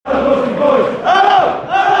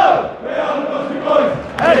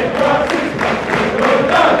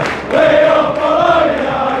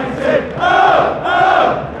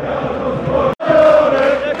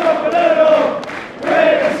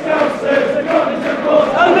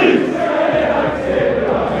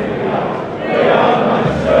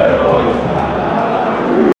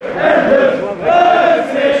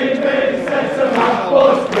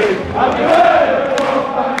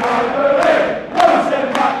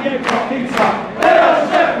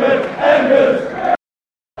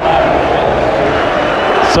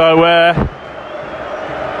So,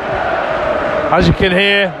 as you can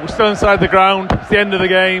hear, we're still inside the ground. It's the end of the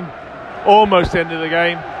game, almost the end of the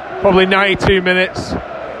game. Probably 92 minutes.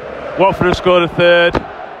 Watford have scored a third,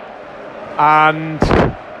 and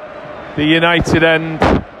the United end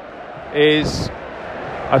is,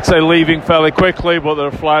 I'd say, leaving fairly quickly, but there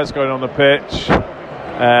are flyers going on the pitch.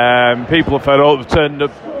 People have fed up, have turned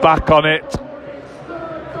back on it.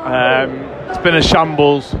 It's been a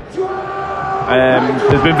shambles.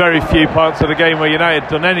 There's been very few parts of the game where United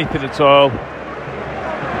done anything at all,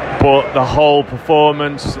 but the whole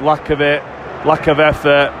performance, lack of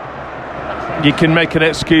effort. You can make an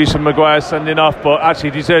excuse for Maguire sending off, but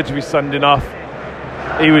actually he deserved to be sending off.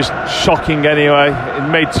 He was shocking anyway. He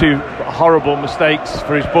made two horrible mistakes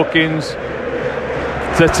for his bookings.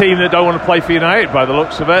 It's a team that don't want to play for United by the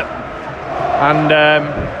looks of it, and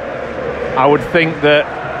I would think that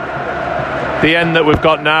the end that we've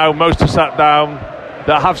got now, most have sat down,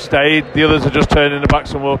 that have stayed, the others are just turning their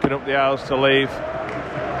backs and walking up the aisles to leave.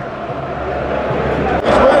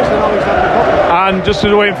 And just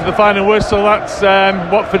as we're waiting for the final whistle, that's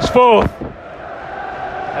Watford's fourth.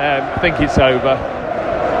 I think it's over.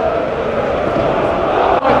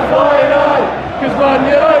 Because Man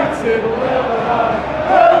United will never die.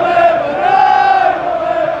 We'll never die. We'll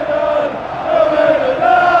never die. We'll never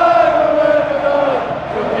die. We'll never die.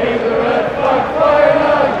 We'll keep the red flag flying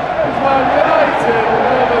high. Because Man United will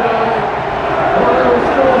never die.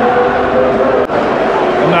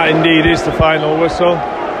 And that indeed is the final whistle.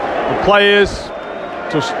 The players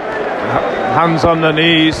just hands on their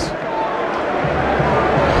knees.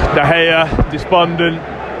 De Gea despondent,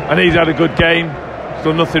 and he's had a good game. He's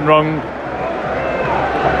done nothing wrong.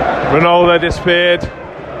 Ronaldo disappeared.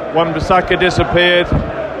 Wan-Bissaka disappeared.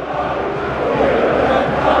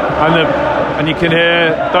 And you can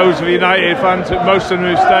hear those of the United fans, most of them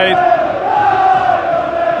who stayed.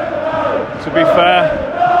 To be fair,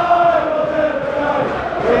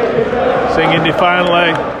 singing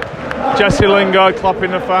defiantly. Jesse Lingard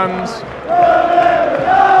clapping the fans.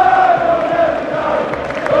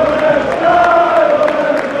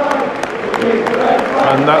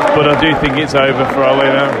 And but I do think it's over for all we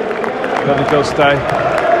know. I don't think they'll stay. In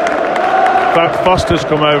fact, Foster's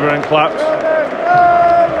come over and clapped.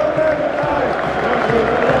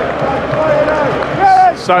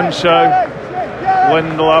 Sancho,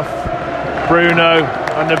 Lindelof, Bruno,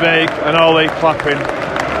 and the big, and Ollie clapping.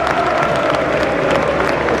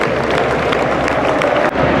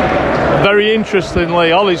 Very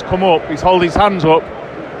interestingly, Ollie's come up, he's held his hands up,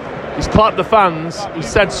 he's clapped the fans, he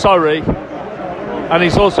said sorry, and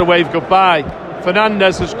he's also waved goodbye.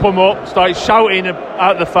 Fernandes has come up, started shouting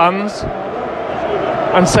at the fans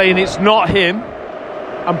and saying it's not him,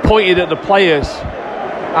 and pointed at the players,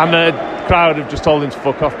 and the crowd have just told him to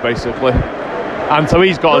fuck off basically. And so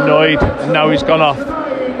he's got annoyed and now he's gone off.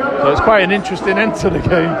 So it's quite an interesting end to the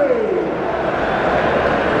game.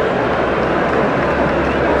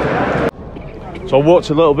 So I walked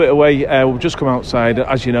a little bit away. We've just come outside.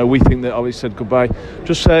 As you know, we think that Ollie said goodbye.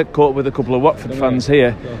 Just caught up with a couple of Watford fans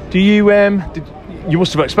here. Do you? You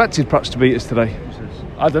must have expected perhaps to beat us today.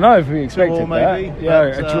 I don't know if we expected draw, maybe. that. Yeah,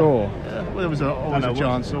 a draw. Yeah, well, there was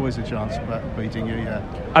always a chance about beating you. Yeah.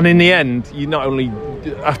 And in the end, you not only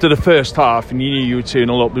after the first half, and you knew you were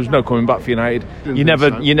 2-0 up. There was no coming back for United. You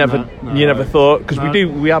never thought, because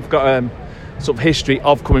we have got sort of history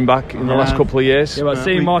of coming back in the last couple of years. Yeah, but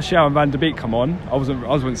seeing Martial and Van der Beek come on, I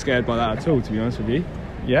wasn't scared by that at all, to be honest with you.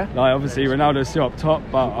 Yeah. Like obviously Ronaldo's still up top,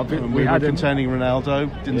 but we had containing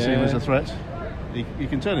Ronaldo. Didn't see him as a threat. You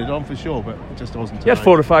can turn it on for sure, but it just wasn't. He had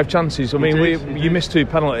 4 or 5 chances. I mean, you missed 2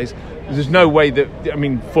 penalties. There's no way that. I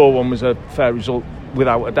mean, 4-1 was a fair result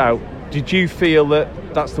without a doubt. Did you feel that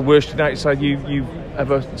that's the worst United side you've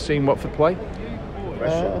ever seen Watford play?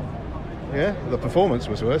 Yeah, the performance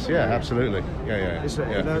was worse. Yeah, absolutely. Yeah,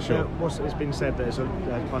 for sure. It's been said that it's a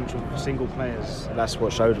bunch of single players. That's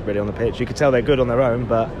what showed really on the pitch. You could tell they're good on their own,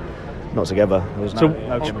 but not together. There was no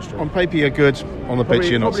chemistry. On paper, you're good. On the pitch,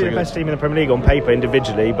 you're not so good. Probably the best team in the Premier League on paper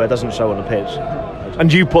individually, but it doesn't show on the pitch.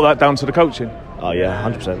 And you put that down to the coaching? Oh yeah,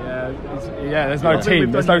 100%. Yeah, there's no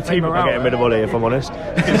team. There's no team around. I'm getting rid of Ollie, if I'm honest.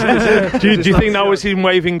 do you think that was him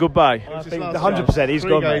waving goodbye? I think 100%. He's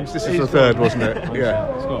gone. Games. This is the third, wasn't it? Yeah.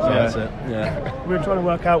 That's it. Yeah. We were trying to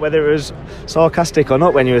work out whether it was sarcastic or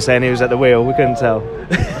not when you were saying he was at the wheel. We couldn't tell.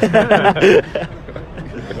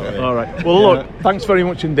 All right. Well, look, thanks very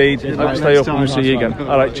much indeed. I'll stay up and we'll see you again.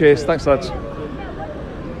 All right, cheers. Thanks, lads.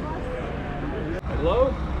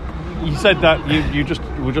 Hello? You said that you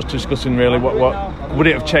were just discussing really what would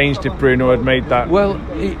it have changed if Bruno had made that? Well,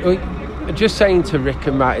 just saying to Rick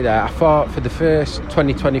and Matty there, I thought for the first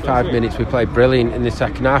 20-25 minutes we played brilliant in the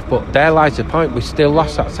second half, but there lies the point. We still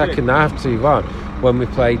lost that second half 2-1 when we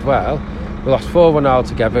played well. We lost 4-1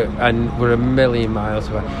 altogether and we're a million miles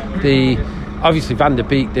away. Obviously Van der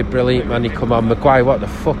Beek did brilliant when he come on. Maguire, what the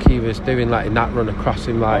fuck he was doing, like in that run across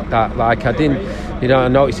him like that. Like I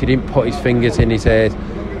noticed he didn't put his fingers in his ears.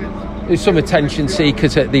 There's some attention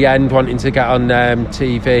seekers at the end wanting to get on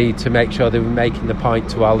TV to make sure they were making the point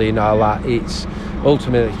to Ollie and all that. It's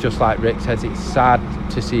ultimately, it's just like Rick says, it's sad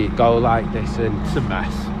to see it go like this, and it's a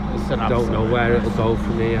mess. I don't know where it'll go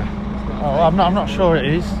from here. Oh, I'm not sure it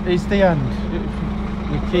is. It's the end.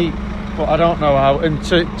 We keep, but I don't know how. And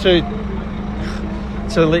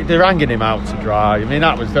they're hanging him out to dry. I mean,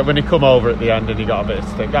 that was when he come over at the end and he got a bit of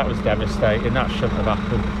stick. That was devastating. That shouldn't have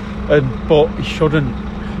happened. But he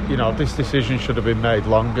shouldn't. You know, this decision should have been made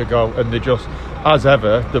long ago. And they just, as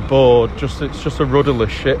ever, the board it's just a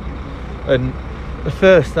rudderless ship. And the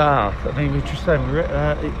first half, I mean, we just saying,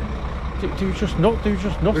 there was just nothing.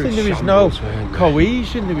 There was no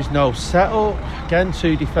cohesion. There was no set-up. Again,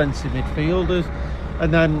 2 defensive midfielders.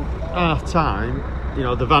 And then half time, you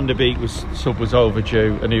know, the Van der Beek sub was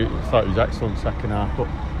overdue, and he thought it was excellent second half. But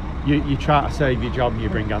you try to save your job and you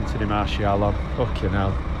bring Anthony Martial on. Fucking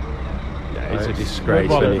hell. Yeah, it's a disgrace.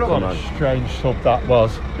 What a strange sub that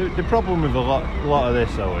was. The problem with a lot of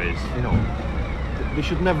this though is, you know, there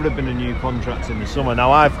should never have been a new contract in the summer.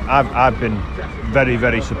 Now I've been very,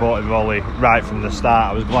 very supportive of Ollie right from the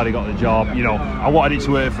start. I was glad he got the job. You know, I wanted it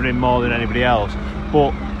to work for him more than anybody else.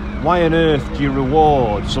 But why on earth do you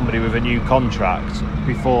reward somebody with a new contract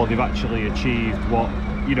before they've actually achieved what,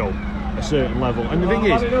 you know, a certain level? And the thing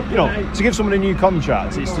is, you know, to give someone a new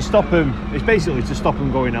contract, it's to stop them. It's basically to stop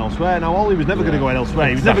them going elsewhere. Now, Ollie was never going to go elsewhere.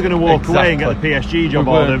 He was never going to walk away and get the PSG job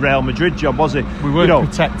or the Real Madrid job, was he? We weren't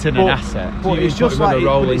protecting an asset. But it's just like a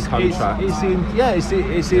rolling contract.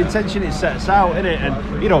 It's the intention it sets out, isn't it?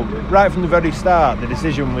 And you know, right from the very start, the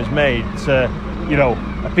decision was made to, you know,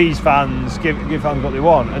 appease fans, give fans what they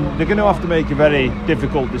want, and they're going to have to make a very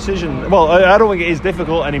difficult decision. Well, I don't think it is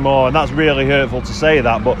difficult anymore, and that's really hurtful to say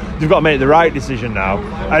that, but they've got to make the right decision now.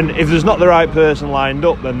 And if there's not the right person lined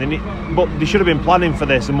up, then they should have been planning for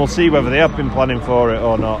this, and we'll see whether they have been planning for it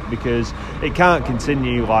or not, because it can't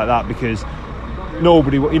continue like that. Because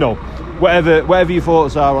nobody, you know, whatever your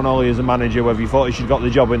thoughts are on Ollie as a manager, whether you thought he should have got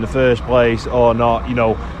the job in the first place or not, you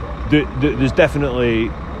know, there's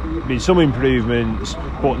definitely been some improvements,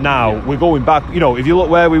 but now we're going back. You know, if you look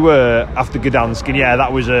where we were after Gdansk, and yeah,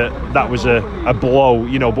 that was a blow,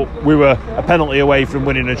 you know, but we were a penalty away from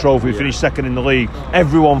winning a trophy. We finished second in the league.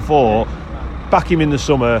 Everyone thought, back him in the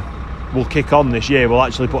summer, we'll kick on this year, we'll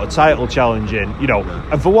actually put a title challenge in, you know.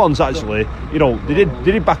 And for once, actually, you know, they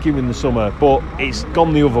did back him in the summer, but it's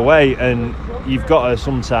gone the other way, and you've got to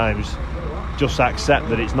sometimes just accept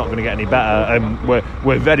that it's not going to get any better, and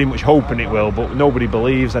we're very much hoping it will, but nobody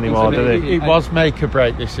believes anymore, do they? It was make or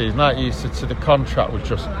break this season. Like you said, the contract was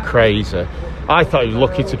just crazy. I thought he was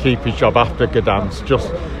lucky to keep his job after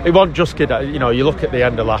Gdansk. It wasn't just Gdansk. You know, you look at the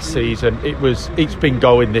end of last season, it's been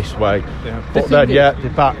going this way. Yeah. But then, they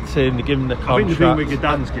backed him, they give him the contract. I think the thing with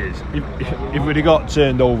Gdansk is, if we'd have got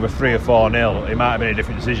turned over 3 or 4-0, it might have been a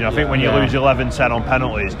different decision. I think when you lose 11-10 on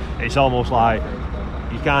penalties, it's almost like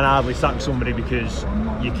you can't hardly sack somebody because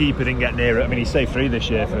your keeper didn't get near it. I mean, he saved 3 this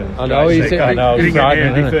year for. I know, he didn't get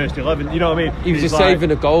near the first 11. You know what I mean? He was just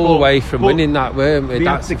saving a goal away from winning that, weren't we? They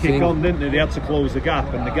had to kick on, didn't they? They had to close the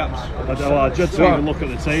gap, and the gaps. I just even look at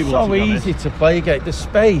the table. So easy to play against the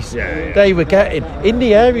space they were getting in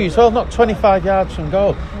the area as well, not 25 yards from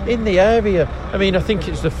goal, in the area. I mean, I think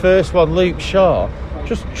it's the first one, Luke Shaw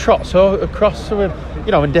just trots across to him.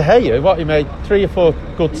 You know, and De Gea, he made 3 or 4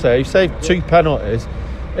 good saves, saved 2 penalties.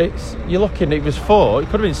 You're looking. It was 4. It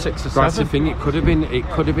could have been 6 or 7. That's the thing. It could have been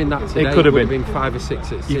that today. It could have been 5 or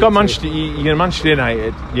 6. You got Manchester. You're Manchester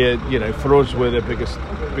United. You know, for us, we're the biggest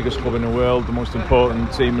club in the world, the most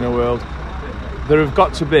important team in the world. It's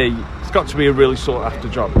got to be a really sought after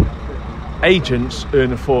job. Agents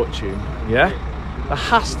earn a fortune. Yeah, there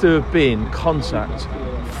has to have been contact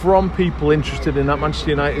from people interested in that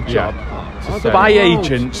Manchester United job by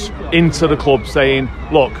agents into the club saying,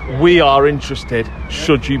 look, we are interested,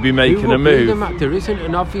 should you be making a move? There isn't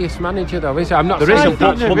an obvious manager though, is there? I'm not there saying isn't,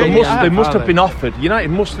 but they must have been offered. United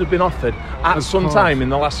must have been offered at some time in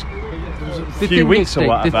the last few weeks or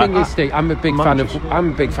whatever. The thing is, Steve, I'm a big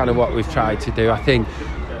fan of what we've tried to do. I think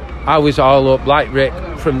I was all up, like Rick,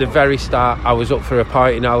 from the very start. I was up for a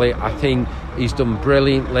point in Ollie. I think he's done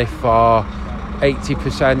brilliantly for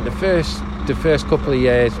 80%. The first couple of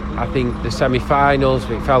years, I think the semi-finals,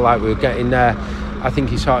 it felt like we were getting there. I think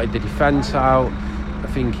he sorted the defence out.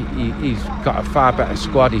 think he's got a far better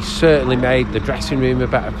squad. He's certainly made the dressing room a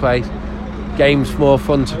better place, games more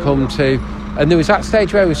fun to come to. And there was that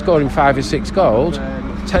stage where we were scoring 5 or 6 goals,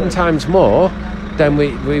 10 times more than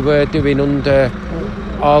we were doing under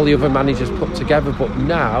all the other managers put together. But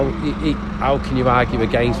now, how can you argue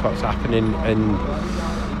against what's happening?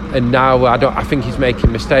 And now I think he's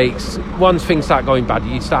making mistakes. Once things start going bad,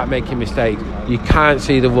 you start making mistakes. You can't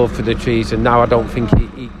see the wood for the trees. And now I don't think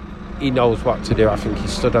he knows what to do. I think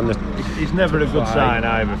he's stood on the. It's never a good sign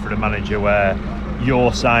either for a manager where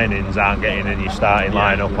your signings aren't getting in your starting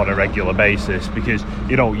lineup on a regular basis, because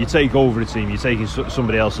you take over a team, you're taking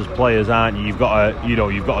somebody else's players, aren't you? You've got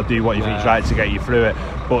to do what you think's right to get you through it.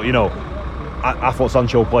 But I thought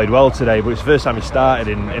Sancho played well today, but it's the first time he started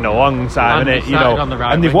in a long time, isn't it?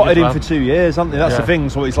 And they've wanted him for 2 years, haven't they? That's the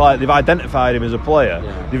thing. So it's like they've identified him as a player.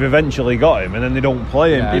 They've eventually got him, and then they don't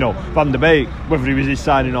play him. Van der Beek, whether he was his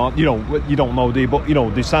signing or you don't know, do you? But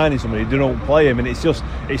they're signing somebody, they don't play him, and it's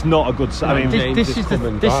not a good sign. This is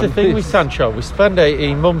the thing with Sancho. We spend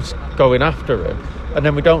 18 months going after him, and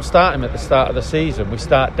then we don't start him at the start of the season. We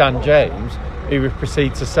start Dan James, who would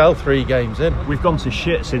proceed to sell 3 games in. We've gone to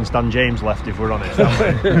shit since Dan James left, if we're honest,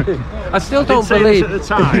 haven't we? I still don't believe at the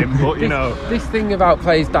time, but this thing about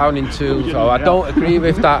plays down in tools. I don't agree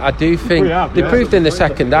with that. I do think they proved in the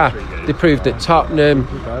second half. They proved at Tottenham.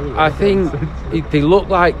 I think they look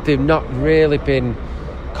like they've not really been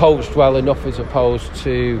coached well enough, as opposed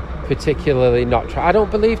to particularly not try. I don't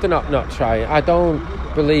believe they're not trying. I don't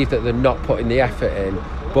believe that they're not putting the effort in.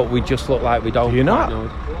 But we just look like we don't. Do you not?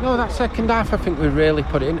 No, that second half, I think we really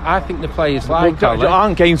put it in. I think the players like.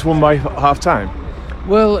 Aren't games won by half time?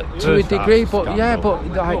 Well, to a degree, but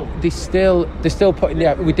like they're still putting the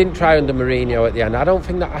effort. We didn't try under Mourinho at the end. I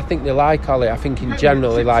think they like Ollie. I think in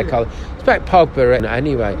general they like Ollie. Expect Pogba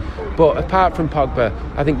anyway. But apart from Pogba,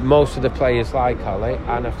 I think most of the players like Ollie,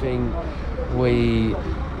 and I think we're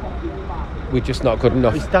just not good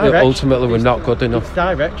enough. Ultimately, we're not good enough. It's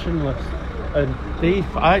directionless. And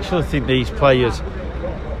I actually think these players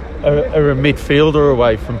are a midfielder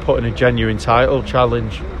away from putting a genuine title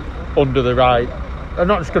challenge under the right, I'm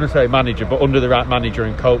not just going to say manager, but under the right manager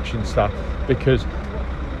and coaching staff, because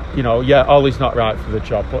Ollie's not right for the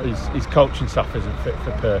job, but his coaching staff isn't fit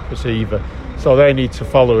for purpose either, so they need to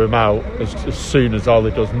follow him out as soon as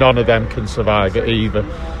Ollie does. None of them can survive it either.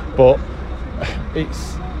 But it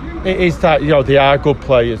is that they are good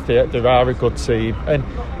players, they are a good team, and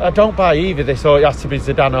I don't buy either this, it has to be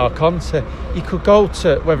Zidane or Conte. You could go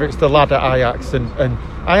to, whether it's the lad at Ajax, and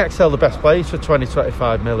Ajax sell the best players for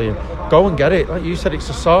 20-25 million. Go and get it. Like you said, it's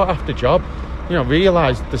a sought after job.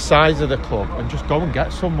 Realise the size of the club and just go and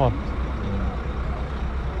get someone.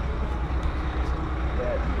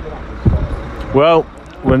 Well,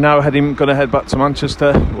 we're now going to head back to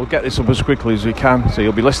Manchester. We'll get this up as quickly as we can, so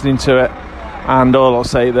you'll be listening to it. And all I'll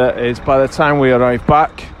say that is, by the time we arrive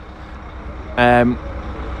back,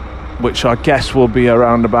 which I guess will be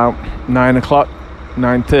around about 9 o'clock,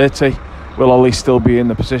 9:30, will Ollie still be in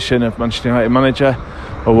the position of Manchester United manager,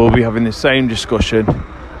 or we'll be having the same discussion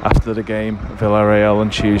after the game at Villarreal on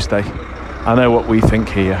Tuesday? I know what we think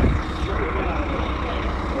here.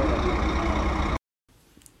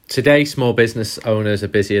 Today, small business owners are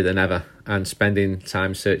busier than ever, and spending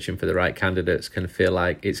time searching for the right candidates can feel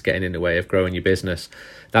like it's getting in the way of growing your business.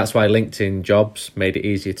 That's why LinkedIn Jobs made it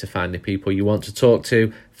easier to find the people you want to talk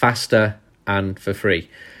to faster and for free.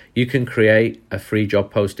 You can create a free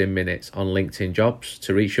job post in minutes on LinkedIn Jobs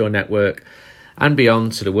to reach your network and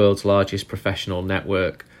beyond to the world's largest professional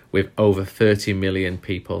network with over 30 million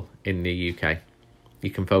people in the UK. You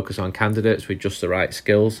can focus on candidates with just the right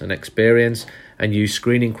skills and experience and use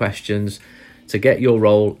screening questions to get your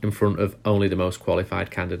role in front of only the most qualified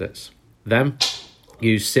candidates. Then,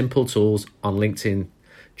 use simple tools on LinkedIn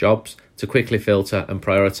Jobs to quickly filter and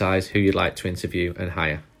prioritise who you'd like to interview and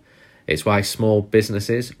hire. It's why small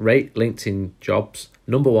businesses rate LinkedIn Jobs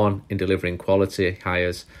 #1 in delivering quality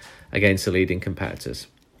hires against the leading competitors.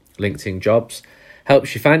 LinkedIn Jobs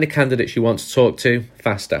helps you find the candidates you want to talk to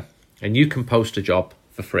faster, and you can post a job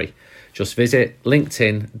for free. Just visit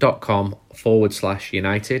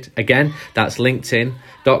linkedin.com/United. Again, that's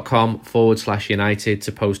linkedin.com/United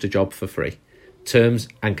to post a job for free. Terms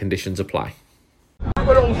and conditions apply.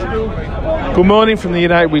 Good morning from the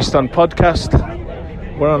United We Stand podcast.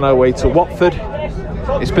 We're on our way to Watford.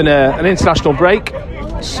 It's been an international break,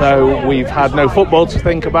 so we've had no football to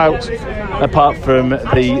think about apart from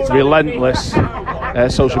the relentless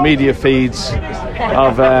social media feeds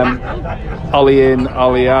of Ollie in,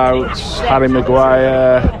 Ollie out, Harry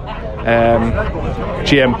Maguire,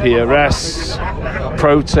 GMP arrests,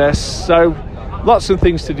 protests. So lots of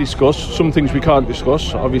things to discuss. Some things we can't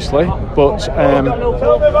discuss, obviously, but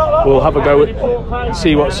we'll have a go and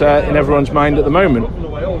see what's in everyone's mind at the moment.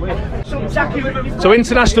 So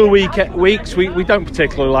international weeks, we don't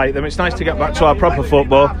particularly like them. It's nice to get back to our proper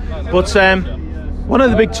football, but one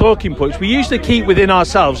of the big talking points we usually keep within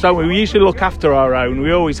ourselves, don't we? We usually look after our own.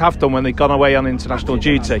 We always have done when they've gone away on international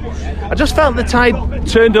duty. I just felt the tide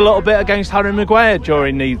turned a little bit against Harry Maguire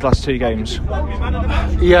during these last 2 games.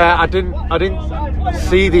 Yeah, I didn't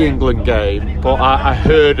see the England game, but I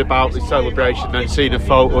heard about the celebration and seen a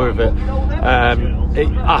photo of it.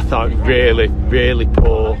 I thought really, really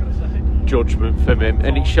poor judgment from him,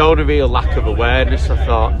 and it showed a real lack of awareness. I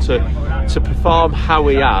thought to perform how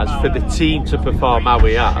he has, for the team to perform how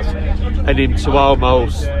he has, and him to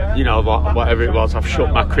almost, whatever it was, I've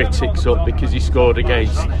shut my critics up because he scored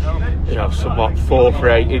against somewhat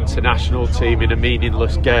 4-for-8 international team in a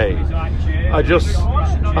meaningless game. I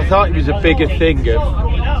thought it was a bigger thing of,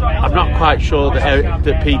 I'm not quite sure that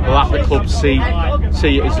the people at the club see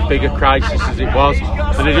it as a bigger crisis as it was,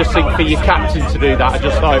 and I just think for your captain to do that, I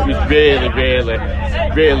just thought it was really, really,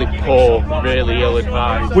 really poor, really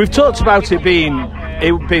ill-advised. We've talked about it being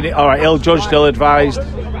all right, ill-judged, ill-advised.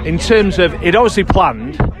 In terms of, it obviously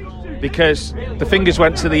planned, because the fingers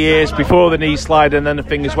went to the ears before the knee slide, and then the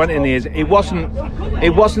fingers went in the ears. It wasn't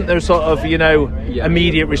the sort of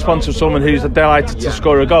immediate response of someone who's delighted to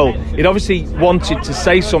score a goal. It obviously wanted to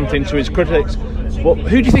say something to his critics. But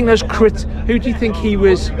who do you think who do you think he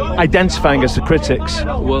was identifying as the critics?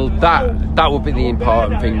 Well, that would be the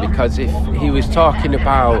important thing, because if he was talking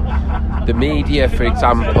about the media, for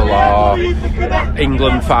example, or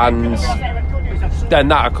England fans, then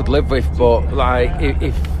that I could live with. But like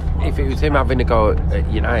if it was him having a go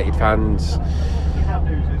at United fans,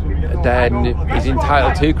 then he's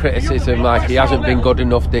entitled to criticism. Like, he hasn't been good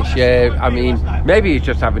enough this year. I mean, maybe he's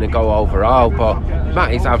just having a go overall, but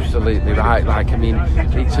Matt is absolutely right. Like, I mean,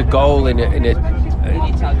 it's a goal in a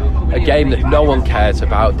game that no one cares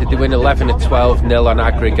about. Did they win 11 or 12-0 on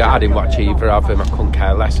aggregate? I didn't watch either of them. I couldn't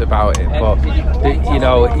care less about it. But you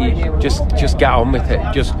just get on with it.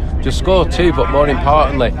 Just score 2, but more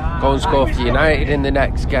importantly, go and score for United in the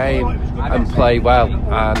next game and play well.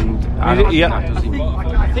 And I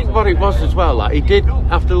think what it was as well, like he did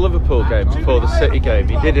after the Liverpool game, before the City game,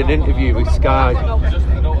 he did an interview with Sky,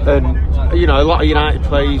 and a lot of United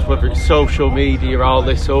players, whether it's social media, all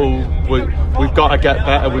this, we've got to get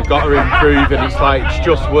better, we've got to improve, and it's like, it's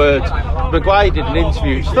just words. Maguire did an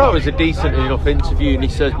interview, which I thought was a decent enough interview, and he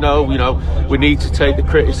said, no, we need to take the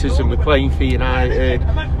criticism, we're playing for United,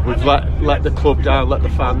 we've let the club down, let the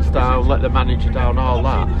fans down, let the manager down, all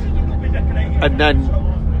that. And then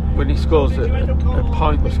when he scores a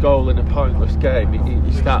pointless goal in a pointless game,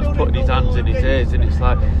 he starts putting his hands in his ears, and it's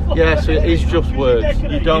like, so it is just words.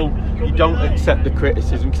 You don't accept the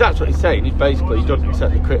criticism, because that's what he's saying. He doesn't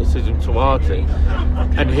accept the criticism towards it,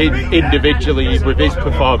 and him individually with his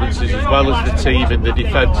performances as well as the team and the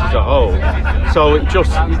defence as a whole. So it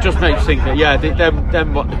just makes you think that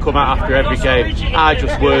them what they come out after every game are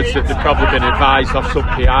just words that they've probably been advised off some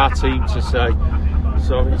PR team to say.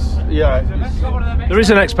 So there is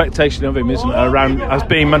an expectation of him, isn't there, around, as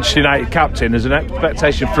being Manchester United captain. There's an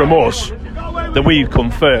expectation from us that we come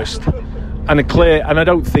first, and I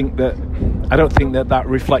don't think that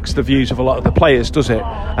reflects the views of a lot of the players, does it?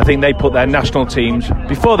 I think they put their national teams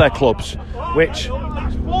before their clubs, which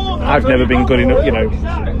I've never been good enough,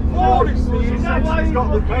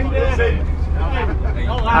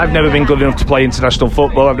 I've never been good enough to play international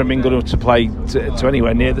football. I've never been good enough to play to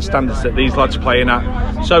anywhere near the standards that these lads are playing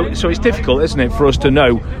at. So it's difficult, isn't it, for us to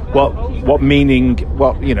know what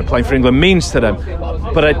playing for England means to them.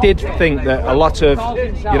 But I did think that a lot of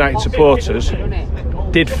United supporters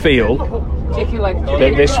did feel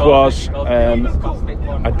that this was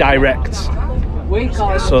a direct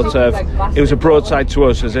sort of, it was a broadside to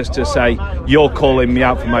us, as if to say, you're calling me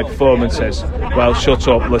out for my performances, well, shut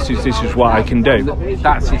up, this is what I can do.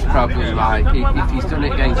 That's his problem. Like, if he's done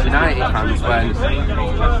it against United fans, when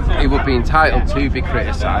he would be entitled to be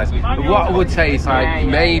criticised. But what I would say is, like,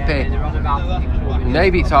 maybe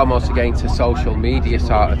it's almost against a social media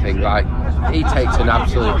sort of thing. Like, he takes an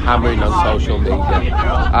absolute hammering on social media,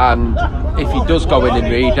 and if he does go in and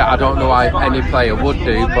read it, I don't know why any player would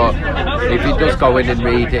do, but if he does go in and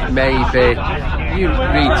read it, maybe you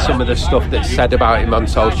read some of the stuff that's said about him on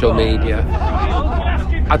social media,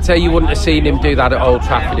 I'd say you wouldn't have seen him do that at Old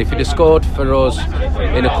Trafford. If he'd have scored for us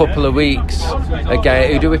in a couple of weeks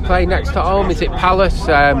again, who do we play next at home? Is it Palace?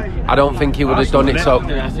 I don't think he would have done it. So,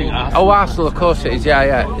 Arsenal, of course it is.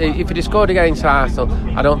 Yeah. If he'd have scored against Arsenal,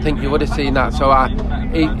 I don't think you would have seen that. So,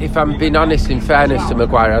 if I'm being honest, in fairness to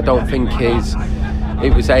Maguire, I don't think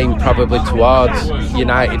it was aimed probably towards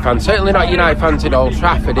United fans. Certainly not United fans in Old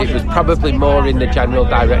Trafford. It was probably more in the general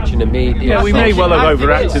direction of media. Yeah, we may well have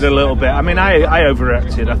overacted a little bit. I mean, I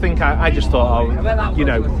overacted. I think I just thought,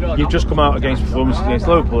 you've just come out against performances against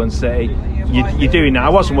Liverpool and City. You're doing that. I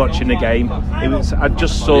wasn't watching the game. I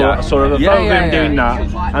just saw the photo of him doing that,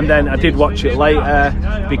 and then I did watch it later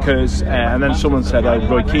because, and then someone said,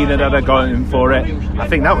 Roy Keane had a go at him for it. I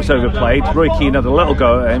think that was overplayed. Roy Keane had a little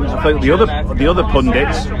go at him. I think the other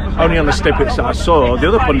pundits, only on the snippets that I saw, the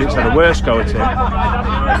other pundits had a worse go at him.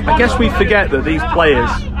 I guess we forget that these players,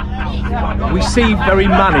 we see very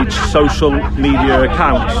managed social media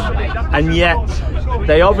accounts, and yet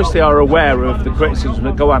they obviously are aware of the criticism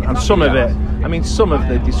that go on, and some of it, I mean, some of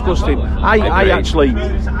the disgusting. I actually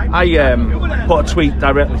put a tweet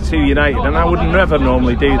directly to United, and I would never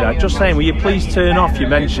normally do that. Just saying, will you please turn off your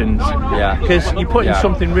mentions? Yeah. Because you're putting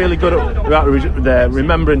something really good about the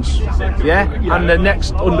remembrance, and the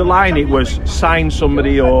next underline it was sign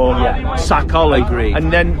somebody or sack Ollie. Agreed.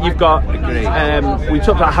 And then you've got, we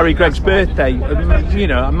talked about Harry Gregg's birthday,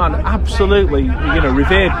 a man absolutely,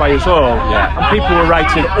 revered by us all. Yeah. And people were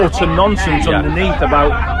writing utter nonsense underneath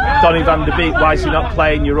about Donny van de Beek, why is he not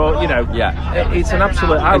playing? It's an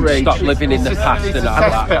absolute outrage. And stop living in the past. It's a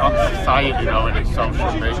cesspit on society, in its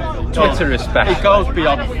social media. Twitter respect. It goes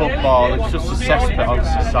beyond football. It's just a cesspit on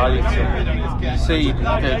society. You see, it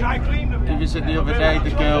was the other day,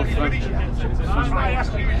 the girl from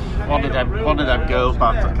one of them girl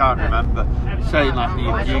bands, I can't remember, saying like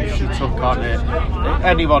the abuse she took on it.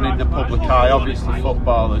 Anyone in the public eye, obviously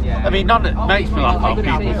footballers. I mean, it makes me laugh how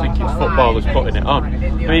people think it's footballers putting it on.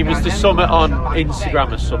 I mean, was there something on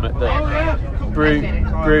Instagram or something that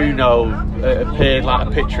Bruno appeared like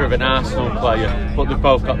a picture of an Arsenal player, but they've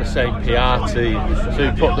both got the same PR team,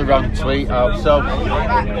 so he put the wrong tweet out. So,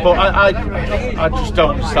 but I just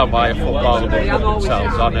don't understand why a footballer would put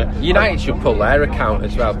themselves on it. United should pull their account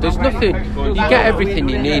as well. There's nothing, you get everything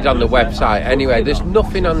you need on the website anyway. There's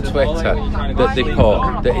nothing on Twitter that they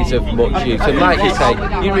put that is of much use. And like you say,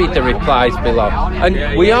 you read the replies below,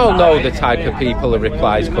 and we all know the type of people the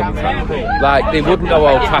replies come from. Like, they wouldn't know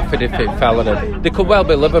Old Trafford if it fell on them. There could well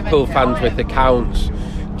be Liverpool fans with accounts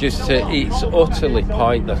it's utterly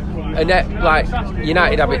pointless. And like,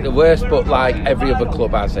 United have it the worst, but like every other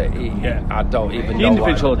club has it. I don't even know. The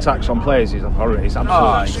individual attacks on players is horrible. It's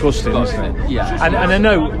absolutely disgusting, isn't it? Yeah. And I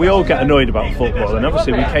know we all get annoyed about football, and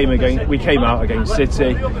obviously we came out against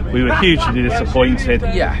City. We were hugely disappointed.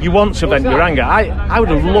 Yeah. You want to vent your anger. I would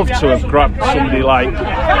have loved to have grabbed somebody like,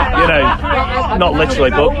 not literally,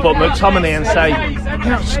 but McTominay and say,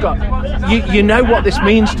 Scott, you know what this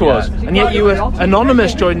means to us, and yet you were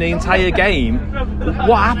anonymous during the entire game.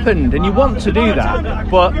 What happened? And you want to do that,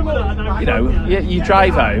 but you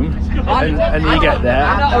drive home and you get there,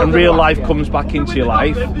 and real life comes back into your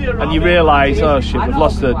life, and you realise, oh shit, we've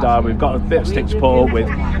lost the derby, we've got a bit of stick to put up with,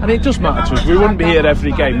 and it does matter to us. We wouldn't be here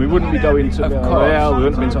every game, we wouldn't be going to Real, we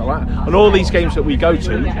wouldn't be into that. And all these games that we go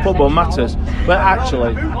to, football matters, but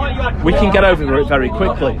actually we can get over it very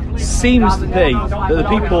quickly. Seems to be that the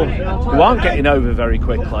people who aren't getting over very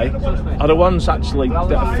quickly are the ones actually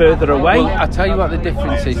that are further away. Well, I'll tell you what the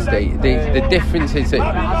difference is, Steve. The difference is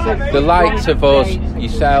that the likes of us,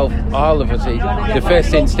 yourself, all of us, the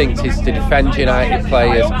first instinct is to defend United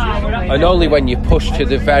players, and only when you push to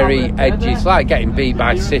the very edges, like getting beat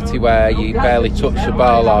by City where you barely touch the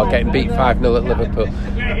ball, or getting beat 5-0 at Liverpool,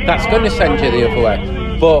 that's going to send you the other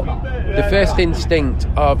way. But the first instinct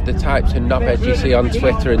of the types of knobheads you see on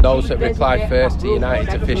Twitter, and those that reply first to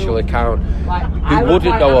United's official account, who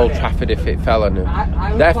wouldn't know Old Trafford if it fell on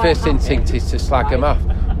them, their first instinct is to slag them off.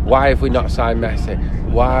 Why have we not signed Messi?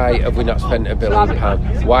 Why have we not spent £1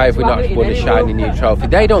 billion? Why have we not won a shiny new trophy?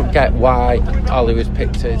 They don't get why Ollie was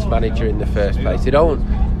picked as manager in the first place. They don't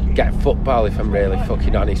get football, if I'm really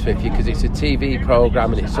fucking honest with you, because it's a TV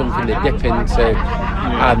programme and it's something they dip into,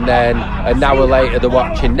 and then an hour later they're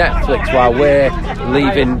watching Netflix while we're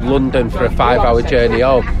leaving London for a 5-hour journey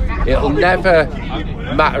home. It'll never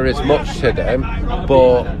matter as much to them,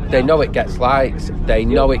 but they know it gets likes, they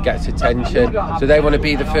know it gets attention, so they want to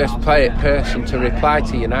be the first person to reply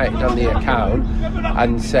to United on the account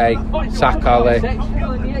and say, sack Ollie,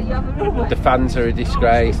 the fans are a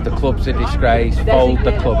disgrace, the club's a disgrace, fold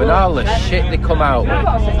the club, and all the shit they come out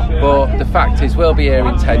with. But the fact is, we'll be here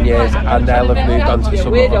in 10 years and they'll have moved on to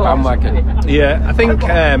some other bandwagon. Yeah, I think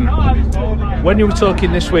when you were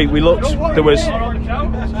talking this week, we looked, there was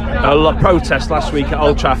a lot of protest last week at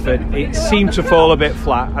Old Trafford. It seemed to fall a bit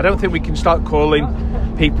flat. I don't think we can start calling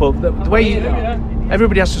people the way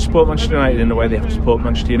everybody has to support Manchester United in the way they have to support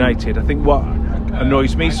Manchester United. I think what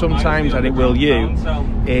annoys me sometimes, and it will you,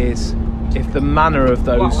 is if the manner of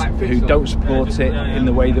those who don't support it in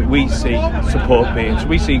the way that we see support being. So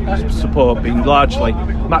we see support being largely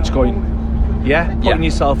match going, putting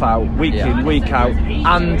yourself out week in, week out,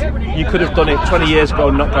 and you could have done it 20 years ago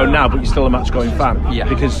and not go now, but you're still a match going fan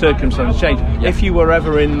because circumstances change. If you were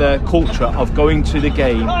ever in the culture of going to the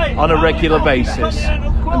game on a regular basis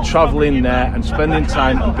and travelling there and spending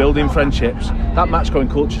time and building friendships, that match going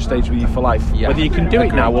culture stays with you for life. Whether you can do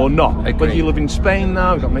it now or not. Whether you live in Spain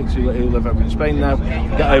now, you've got mates who live over in Spain now,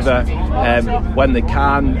 get over when they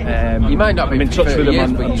can. You might not be in touch with them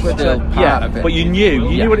on Twitter. But you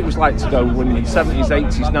knew what it was like to go when in the 70s,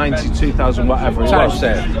 80s, 90s, 2000, whatever it was. Time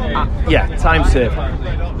served. Time served.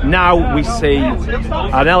 Now we see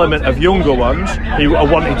an element of younger ones who are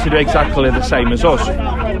wanting to do exactly the same as us.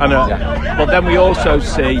 But then we also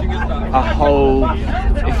see a whole,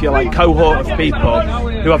 if you like, cohort of people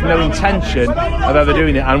who have no intention of ever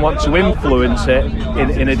doing it and want to influence it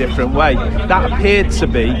in a different way. That appeared to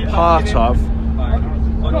be part of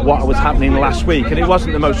what was happening last week, and it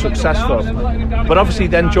wasn't the most successful. But obviously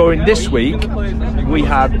then during this week we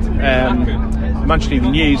had Manchester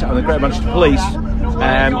Evening News and the Great Manchester Police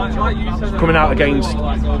coming out against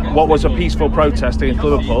what was a peaceful protest against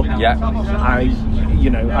Liverpool.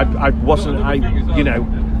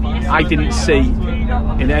 I didn't see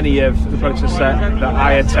in any of the protests that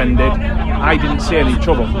I attended, I didn't see any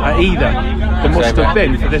trouble either. There must have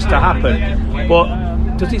been for this to happen, but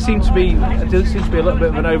does it seem to be a little bit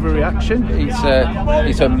of an overreaction?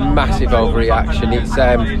 It's a massive overreaction. It's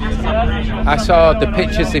I saw the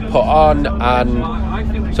pictures they put on,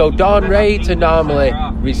 and so dawn raids are normally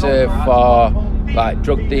reserved for like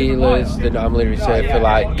drug dealers, they're normally reserved for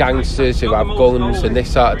like gangsters who have guns and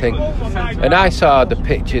this sort of thing. And I saw the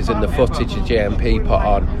pictures and the footage the GMP put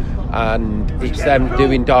on, and it's them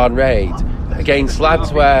doing dawn raids against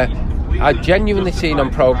lads where I've genuinely seen on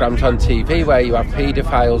programmes on TV where you have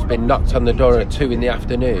paedophiles being knocked on the door at 2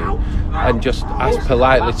 p.m. and just asked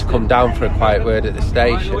politely to come down for a quiet word at the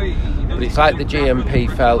station. But it's like the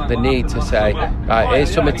GMP felt the need to say, right,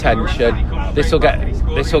 here's some attention, this will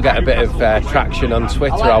get a bit of traction on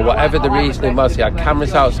Twitter or whatever the reasoning was. He had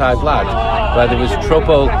cameras outside lads where there was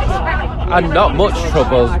trouble, and not much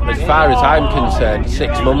trouble as far as I'm concerned,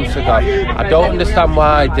 6 months ago. I don't understand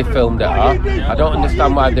why they filmed it off. I don't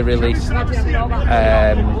understand why they released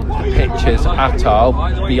the pictures at all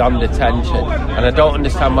beyond attention, and I don't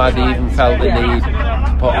understand why they even felt the need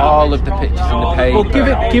to put all of the pictures in the paper.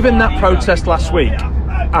 Well, given that protest last week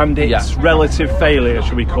and its relative failure,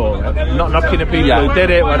 should we call it, not knocking at people who did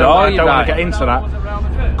it, I don't want to get into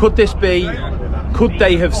that. Could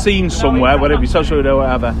they have seen somewhere, whether it be social media or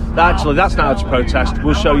whatever, that actually that's not how to protest,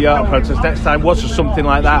 we'll show you how to protest next time? Was there something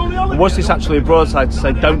like that? Or was this actually a broadside to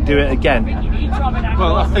say don't do it again?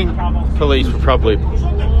 Well, I think police were probably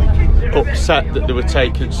upset that they were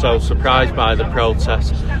taken so surprised by the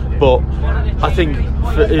protest. But I think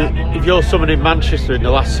if you're someone in Manchester in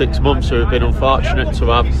the last 6 months who have been unfortunate to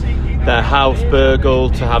have their house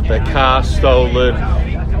burgled, to have their car stolen,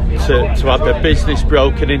 to have their business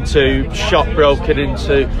broken into, shop broken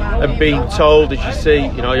into, and being told, as you see,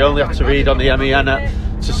 you only have to read on the MEN app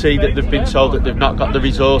to see that they've been told that they've not got the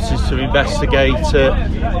resources to investigate it,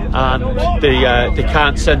 and they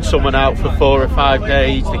can't send someone out for 4 or 5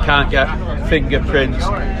 days, they can't get fingerprints,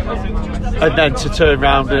 and then to turn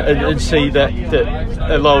around and see that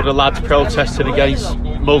a load of lads protesting against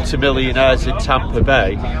multimillionaires in Tampa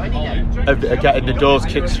Bay are getting the doors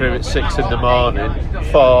kicked through at 6 a.m.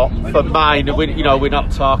 for mine. We're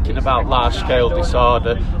not talking about large scale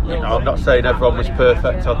disorder. I'm not saying everyone was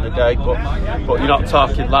perfect on the day, but you're not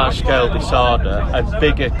talking large scale disorder and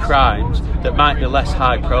bigger crimes that might be less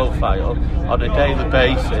high profile on a daily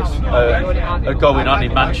basis are going on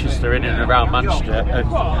in Manchester, in and around Manchester, and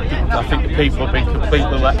I think the people have been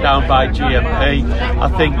completely let down by GMP. I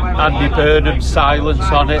think Andy Burnham's silence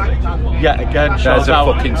on it yet again There's a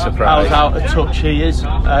fucking surprise. How out of touch he is,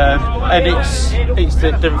 and it's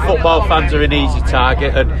the football fans are an easy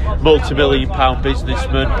target, and multi-million-pound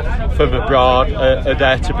businessmen from abroad are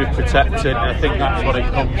there to be protected. I think that's what it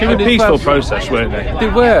comes It was a peaceful process, weren't they?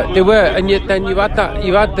 They were, and then you had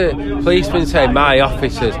the policeman saying my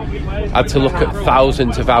officers had to look at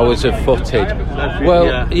thousands of hours of footage.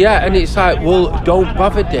 Well, yeah, and it's like, well, don't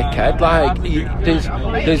bother, dickhead. Like,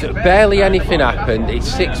 there's barely anything happened.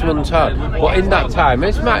 It's 6 months on, but in that time,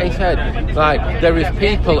 as Matty said, like, there is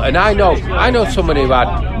people, and I know someone who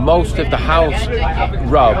had most of the house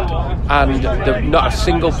robbed, and not a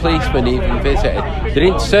single policeman even visited.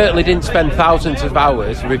 They certainly didn't spend thousands of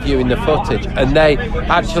hours reviewing the footage, and they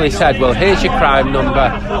actually said, well, here's your crime number,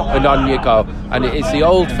 and on you go. And it is the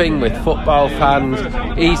old thing with football fans,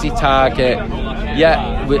 easy target.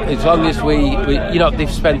 Yeah, as long as we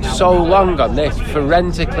they've spent so long on this,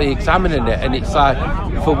 forensically examining it, and it's like,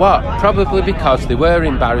 for what? Probably because they were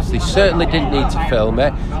embarrassed. They certainly didn't need to film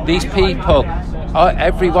it. These people,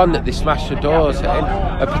 everyone that they smashed the doors in,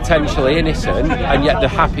 are potentially innocent, and yet they're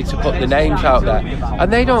happy to put the names out there.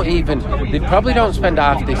 And they probably don't spend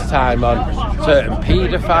half this time on certain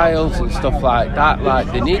paedophiles and stuff like that.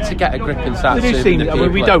 Like, they need to get a grip and start suing the people.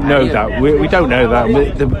 We don't know that. We don't know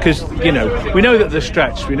that because we know that they're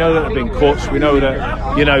stretched. We know that they've been cut. We know that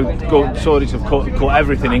Saudis have cut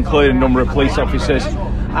everything, including a number of police officers.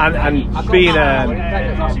 And being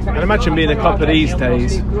and imagine being a copper these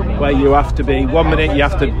days, where you have to be 1 minute you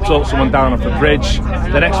have to talk someone down off a bridge,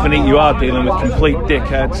 the next minute you are dealing with complete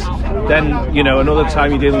dickheads, then another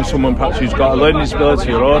time you're dealing with someone perhaps who's got a learning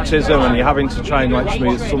disability or autism, and you're having to try and like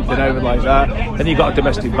smooth something over like that. Then you've got a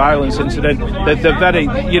domestic violence incident. They're very,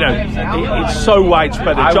 it's so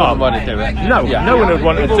widespread a job. I wouldn't want to do it. No one would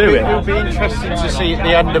want to do it. It would be interesting to see at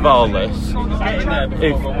the end of all this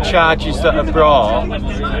if charges that are brought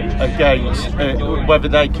against whether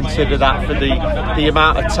they consider that for the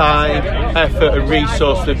amount of time, effort and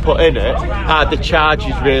resource they put in it, are the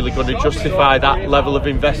charges really going to justify that level of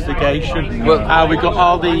investigation? Well, we got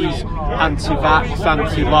all these anti-vax,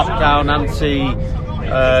 anti-lockdown,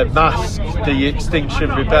 anti-mask, the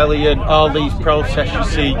Extinction Rebellion, all these protests you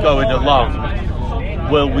see going along.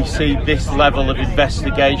 Will we see this level of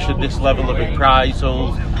investigation, this level of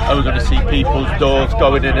reprisals? Are we going to see people's doors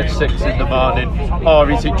going in at 6 in the morning,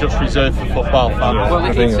 or is it just reserved for football fans? Well,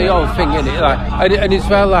 it's the whole thing, isn't it? Like, and as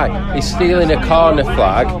well, like, is stealing a corner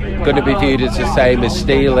flag going to be viewed as the same as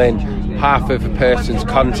stealing half of a person's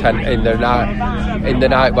content in the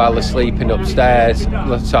night while they're sleeping upstairs,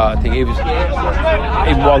 that sort of thing? It was,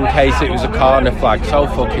 in one case, it was a corner flag. So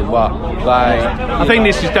fucking what? Like, I think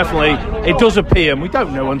this is definitely, it does appear, and we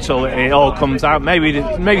don't know until it all comes out. Maybe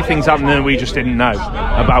things happen that we just didn't know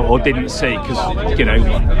about or didn't see, because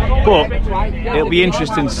but it'll be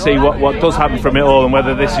interesting to see what does happen from it all, and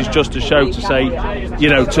whether this is just a show to say,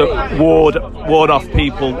 to ward off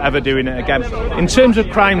people ever doing it again. In terms of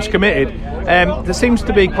crimes committed, there seems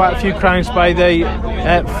to be quite a few crimes by the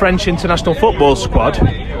French international football squad,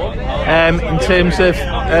 in terms of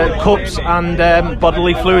cups and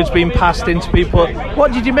bodily fluids being passed into people.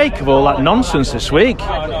 What did you make of all that nonsense this week? Do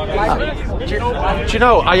you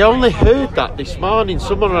know, I only heard that this morning.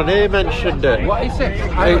 Someone on here mentioned it. what is it?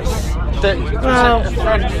 It's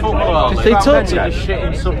French football. They talked about shit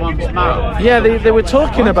in someone's mouth. Yeah, they were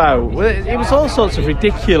talking about, it was all sorts of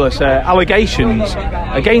ridiculous allegations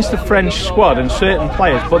against the French squad and certain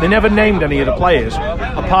players, but they never named any of the players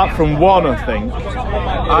apart from one, I think,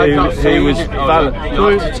 who was valid.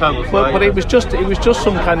 But it was just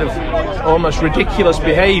some kind of almost ridiculous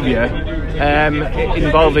behaviour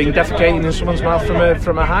involving defecating in someone's mouth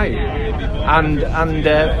from a height, and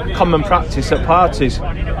common practice at parties.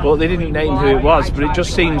 But they didn't name who it was. But it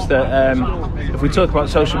just seems that if we talk about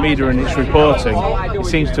social media and its reporting, it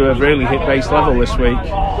seems to have really hit base level this week.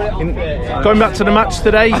 Going back to the match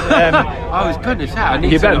today, I was going to say,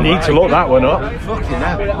 you better need to look that one up. Fucking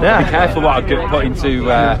hell. Yeah. Be careful what I get put into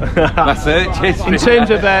my searches. In terms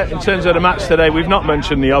of the match today, we've not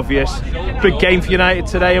mentioned the obvious. Big game for United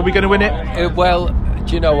today. Are we going to win it? Well,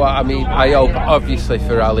 do you know what I mean? I hope, obviously,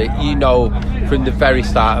 for Ali. From the very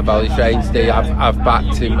start of Ali's reigns, I've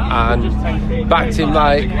backed him, and backed him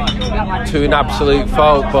like to an absolute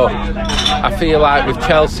fault. But I feel like with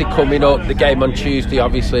Chelsea coming up, the game on Tuesday,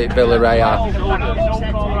 obviously at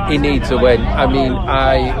Villarreal, he needs a win. I mean,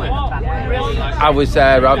 I was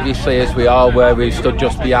there, obviously, as we all were. We stood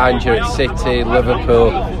just behind you at City,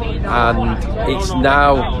 Liverpool, and it's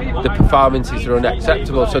now the performances are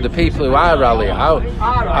unacceptable. So the people who are rallying out,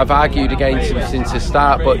 I've argued against them since the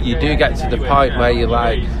start, but you do get to the point where you're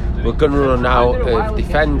like, we're going to run out of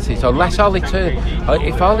defences unless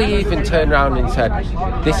if Ollie even turned around and said,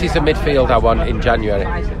 this is a midfield I want in January,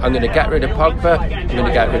 I'm going to get rid of Pogba, I'm going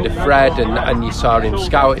to get rid of Fred, and you saw him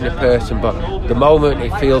scouting a person, but the moment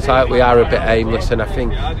it feels like we are a bit aimless, and I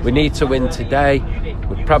think we need to win today.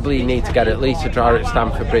 We probably need to get at least a draw at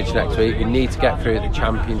Stamford Bridge next week. We need to get through the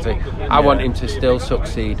Champions League. I want him to still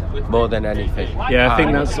succeed more than anything. Yeah, I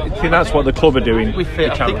think that's what the club are doing. We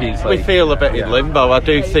feel a bit in limbo. I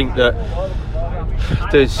do think that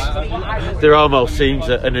there almost seems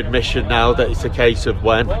an admission now that it's a case of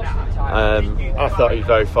when. I thought he was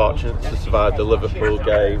very fortunate to survive the Liverpool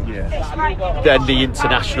game. Then the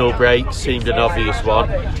international break seemed an obvious one.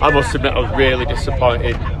 I must admit I was really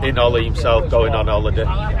disappointed in Ollie himself going on holiday.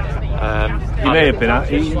 He may have been,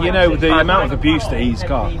 the amount of abuse that he's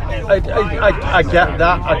got. I get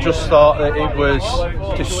that. I just thought that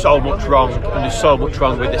there's so much wrong, and there's so much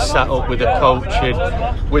wrong with the setup, with the coaching,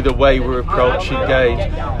 with the way we're approaching games.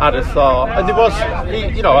 I'd have thought, and there was,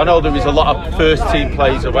 I know there was a lot of first team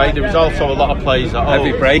players away. There was also a lot of players at home.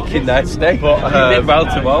 Heavy break in there today, but he did well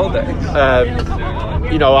to all day.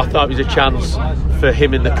 I thought it was a chance for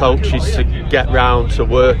him and the coaches to get round to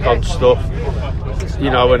work on stuff.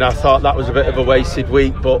 And I thought that was a bit of a wasted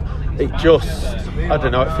week, but it just, I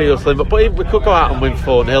don't know, it feels limit. But we could go out and win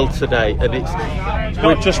 4-0 today, and it's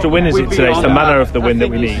not just a win, is it today? It's the manner of the win that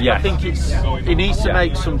we need. I think he needs to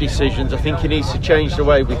make some decisions. I think he needs to change the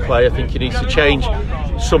way we play. I think he needs to change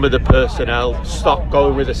some of the personnel. Stop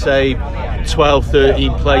going with the same 12,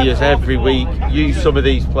 13 players every week. Use some of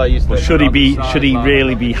these players. Well, should he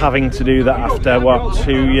really be having to do that after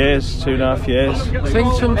 2.5 years? I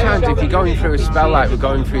think sometimes if you're going through a spell like we're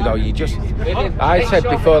going through, though, I said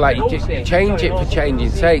before, you just change it for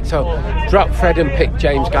changing's sake. So drop Fred and pick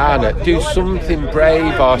James Garner. Do something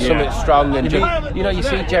brave or something strong, and you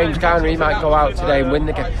see James Garner, he might go out today and win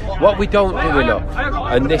the game. What we don't do enough,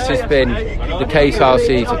 and this has been the case all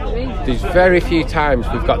season, there's very few times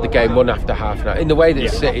we've got the game won after half an hour in the way that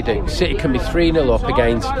City do. City can be 3-0 up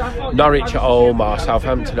against Norwich at home or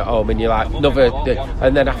Southampton at home, and you're like,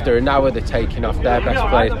 and then after an hour they're taking off their best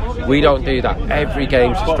players. We don't do that. Every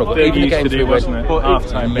game's a struggle. Even the games we win,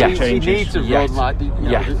 half-time changes. He needs to run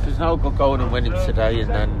there's no good going and winning today and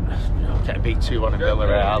then getting beat 2-1 in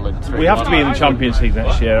Villarreal and 3-1. We have to be in the Champions League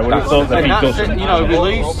next year. I would have thought that he doesn't. We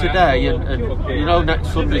lose today, and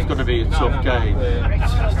next Sunday's going to be a tough game.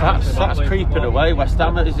 That's creeping away. West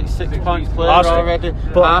Ham, is it 6 points clear already?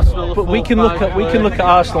 Arsenal, but we can look at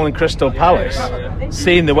Arsenal and Crystal Palace,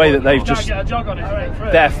 seeing the way that they've just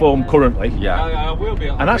their form currently.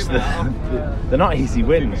 And that's they're not easy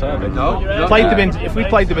wins, are they? No. If we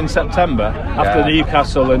played them in September after the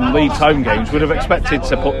Newcastle and Leeds home games, we'd have expected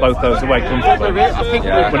to put both those away comfortably. I think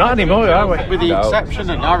we're not anymore, are we? With the exception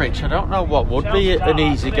of Norwich, I don't know what would be an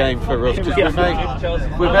easy game for us, because we've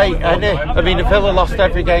made any. I mean, Villa lost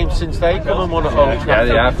every game since they come and won at Old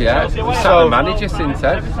Trafford. They have. We saw the manager since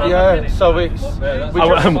then. Yeah, so it's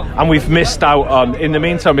and we've missed out on. In the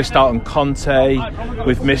meantime, missed out on Conte.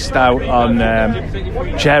 We've missed out on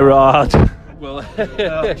Gerrard. Well,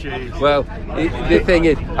 the thing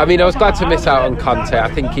is, I mean, I was glad to miss out on Conte. I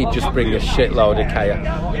think he'd just bring a shitload of chaos.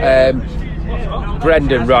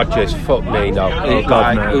 Brendan Rodgers, fuck me, no.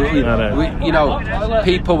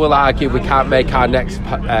 People will argue we can't make our next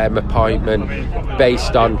appointment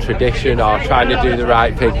based on tradition or trying to do the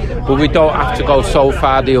right thing, but we don't have to go so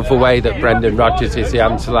far the other way that Brendan Rodgers is the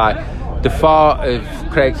answer. The thought of,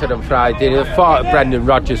 Craig said on Friday, the thought of Brendan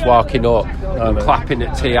Rodgers walking up and clapping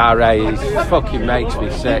at TRA fucking makes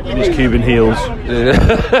me sick. In his Cuban heels.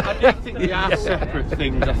 I think they are separate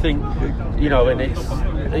things. I think,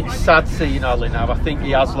 and it's sad seeing Ollie now. I think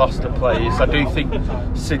he has lost the players. I do think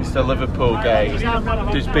since the Liverpool game,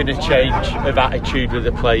 there's been a change of attitude with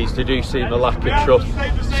the players. They do seem a lack of trust.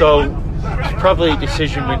 So it's probably a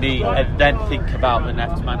decision we need, and then think about the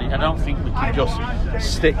next man. I don't think we can just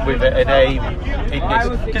stick with it and aim in this,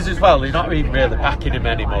 because as well they're not even really backing him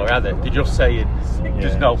anymore, are they? They're just saying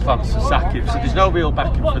there's no plans to sack him, so there's no real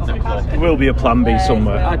backing from the club. There will be a plan B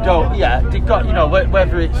somewhere. I don't. Yeah, they've got,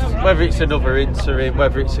 whether it's another interim,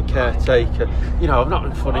 whether it's a caretaker. I'm not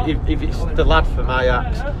being funny. If it's the lad from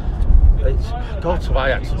Ajax, go to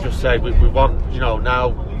Ajax and just say we want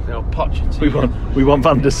now. Pochettino. We want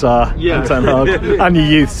Van der Sar and Ten Hag and your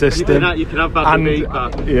youth system. You can have Van der Beek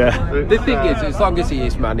back. The thing is, as long as he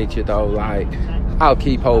is manager, though, I'll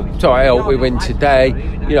keep hope. So I hope we win today.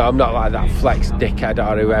 You know, I'm not like that flex dickhead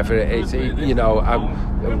or whoever it is. You know,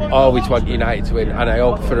 I always want United to win, and I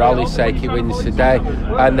hope for Ollie's sake he wins today.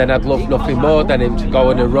 And then I'd love nothing more than him to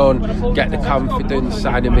go on a run, get the confidence,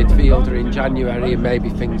 sign a midfielder in January, and maybe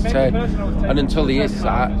things turn. And until he is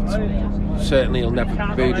sacked, certainly he'll never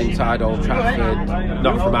be booed inside Old Trafford,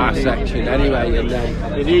 not from our section anyway. And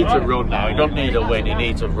then he needs a run now. He don't need a win. He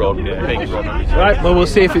needs a run, a big run. Right. Well, we'll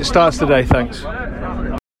see if it starts today. Thanks.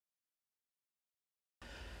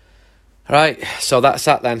 Right, so that's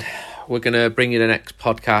that then. We're going to bring you the next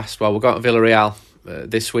podcast. Well, we've got Villarreal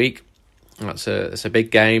this week. It's a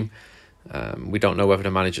big game. We don't know whether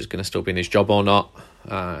the manager's going to still be in his job or not.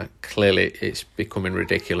 Clearly, it's becoming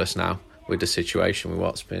ridiculous now with the situation with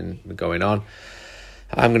what's been going on.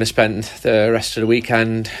 I'm going to spend the rest of the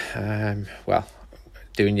weekend,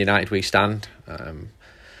 doing United We Stand.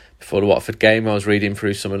 Before the Watford game, I was reading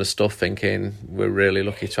through some of the stuff, thinking we're really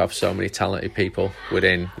lucky to have so many talented people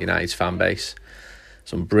within United's fan base.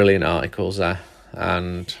 Some brilliant articles there,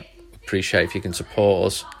 and appreciate if you can support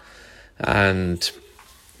us. And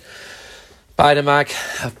buy the mag.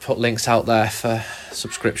 I've put links out there for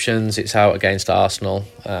subscriptions. It's out against Arsenal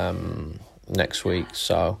next week,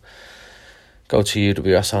 so go to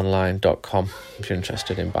uwsonline.com if you're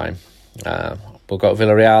interested in buying. We'll go to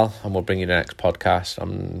Villarreal and we'll bring you the next podcast.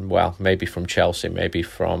 Maybe from Chelsea, maybe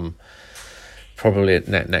from probably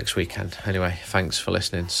next weekend. Anyway, thanks for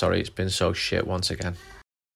listening. Sorry it's been so shit once again.